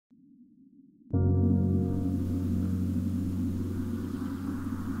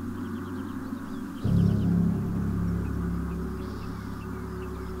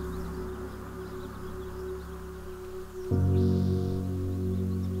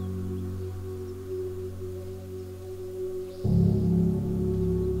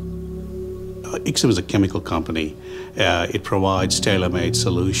IXOM is a chemical company. It provides tailor-made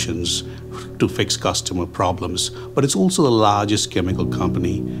solutions to fix customer problems, but it's also the largest chemical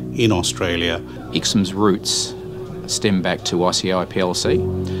company in Australia. IXOM's roots stem back to ICI PLC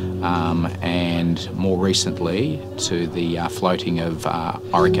and more recently to the floating of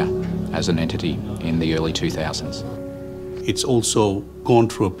Orica as an entity in the early 2000s. It's also gone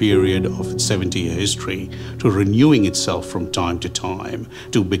through a period of its 70-year history to renewing itself from time to time,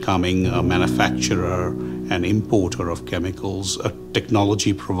 to becoming a manufacturer, an importer of chemicals, a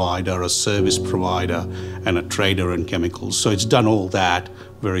technology provider, a service provider, and a trader in chemicals. So it's done all that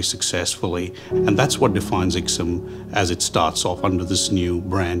very successfully, and that's what defines IXOM as it starts off under this new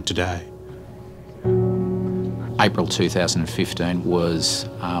brand today. April 2015 was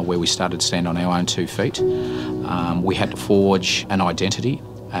where we started to stand on our own 2 feet. We had to forge an identity,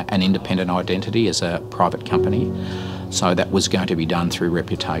 an independent identity as a private company. So that was going to be done through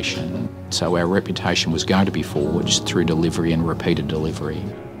reputation. So our reputation was going to be forged through delivery and repeated delivery.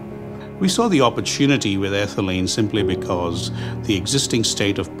 We saw the opportunity with ethylene simply because the existing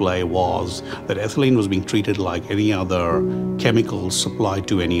state of play was that ethylene was being treated like any other chemical supplied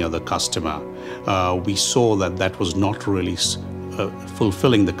to any other customer. We saw that that was not really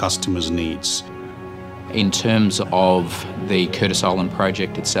fulfilling the customer's needs. In terms of the Curtis Island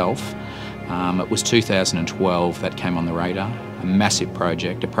project itself, it was 2012 that came on the radar. A massive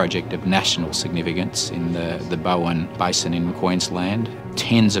project, a project of national significance in the Bowen Basin in Queensland.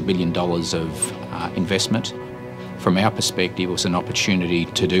 Tens of $1 billion of investment. From our perspective, it was an opportunity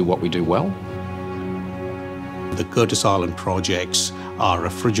to do what we do well. The Curtis Island projects are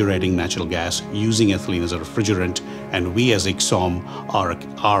refrigerating natural gas using ethylene as a refrigerant, and we as IXOM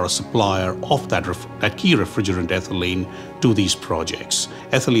are a supplier of that key refrigerant ethylene to these projects.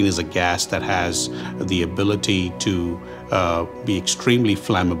 Ethylene is a gas that has the ability to be extremely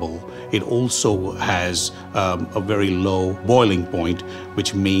flammable. It also has a very low boiling point,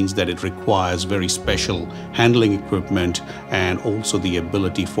 which means that it requires very special handling equipment and also the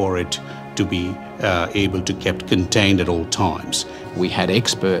ability for it to be able to kept contained at all times. We had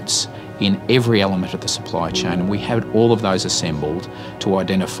experts in every element of the supply chain, and we had all of those assembled to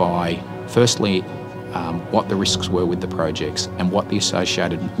identify, firstly, what the risks were with the projects and what the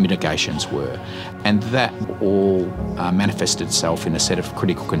associated mitigations were. And that all manifested itself in a set of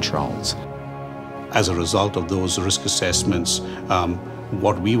critical controls. As a result of those risk assessments,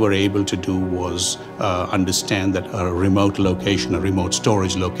 what we were able to do was understand that a remote location, a remote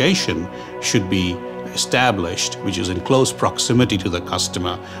storage location should be established, which is in close proximity to the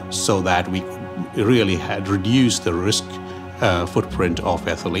customer, so that we really had reduced the risk footprint of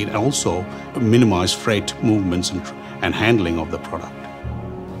ethylene and also minimize freight movements and handling of the product.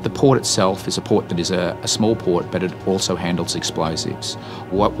 The port itself is a port that is a small port, but it also handles explosives.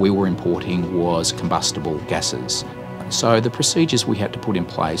 What we were importing was combustible gases. So the procedures we had to put in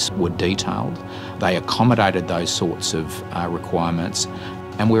place were detailed. They accommodated those sorts of requirements,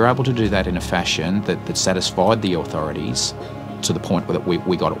 and we were able to do that in a fashion that satisfied the authorities to the point that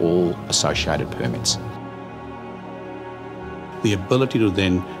we got all associated permits. The ability to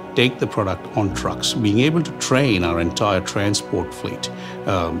then take the product on trucks, being able to train our entire transport fleet,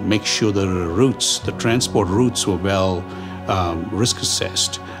 make sure that the transport routes were well risk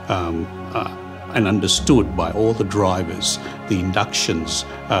assessed and understood by all the drivers, the inductions,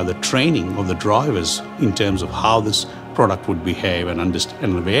 the training of the drivers in terms of how this product would behave, and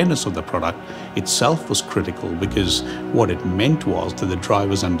awareness of the product itself was critical, because what it meant was that the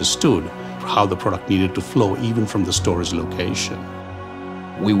drivers understood how the product needed to flow even from the storage location.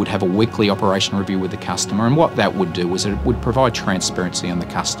 We would have a weekly operation review with the customer, and what that would do was it would provide transparency on the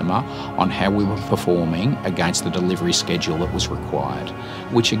customer on how we were performing against the delivery schedule that was required,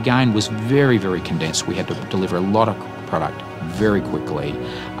 which again was very, very condensed. We had to deliver a lot of product very quickly,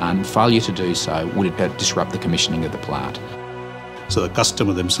 and failure to do so would disrupt the commissioning of the plant. So the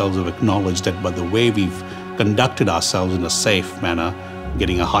customer themselves have acknowledged that by the way we've conducted ourselves in a safe manner,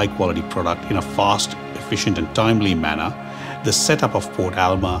 getting a high quality product in a fast, efficient and timely manner, the setup of Port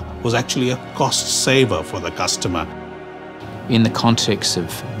Alma was actually a cost saver for the customer. In the context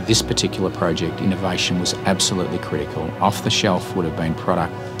of this particular project, innovation was absolutely critical. Off the shelf would have been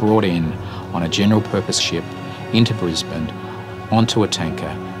product brought in on a general purpose ship into Brisbane, onto a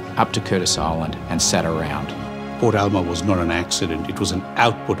tanker, up to Curtis Island and sat around. Port Alma was not an accident, it was an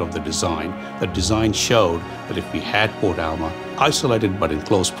output of the design. The design showed that if we had Port Alma isolated but in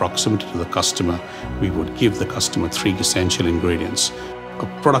close proximity to the customer, we would give the customer 3 essential ingredients.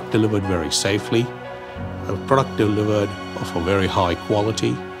 A product delivered very safely, a product delivered of a very high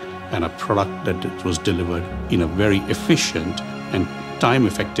quality, and a product that was delivered in a very efficient and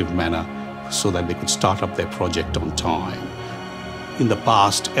time-effective manner so that they could start up their project on time. In the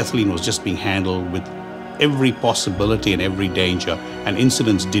past, ethylene was just being handled with every possibility and every danger, and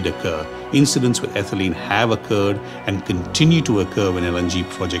incidents did occur. Incidents with ethylene have occurred and continue to occur when LNG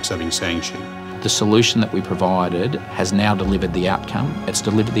projects are being sanctioned. The solution that we provided has now delivered the outcome. It's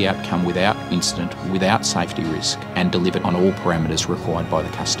delivered the outcome without incident, without safety risk, and delivered on all parameters required by the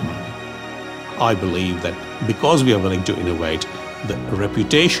customer. I believe that because we are willing to innovate, the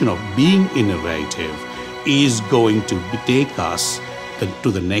reputation of being innovative is going to take us to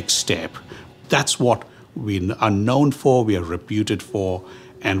the next step. That's what we are known for, we are reputed for,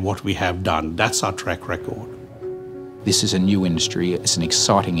 and what we have done. That's our track record. This is a new industry, it's an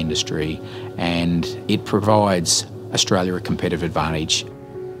exciting industry, and it provides Australia a competitive advantage.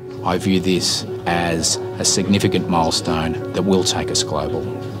 I view this as a significant milestone that will take us global.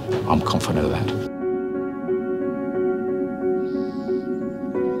 I'm confident of that.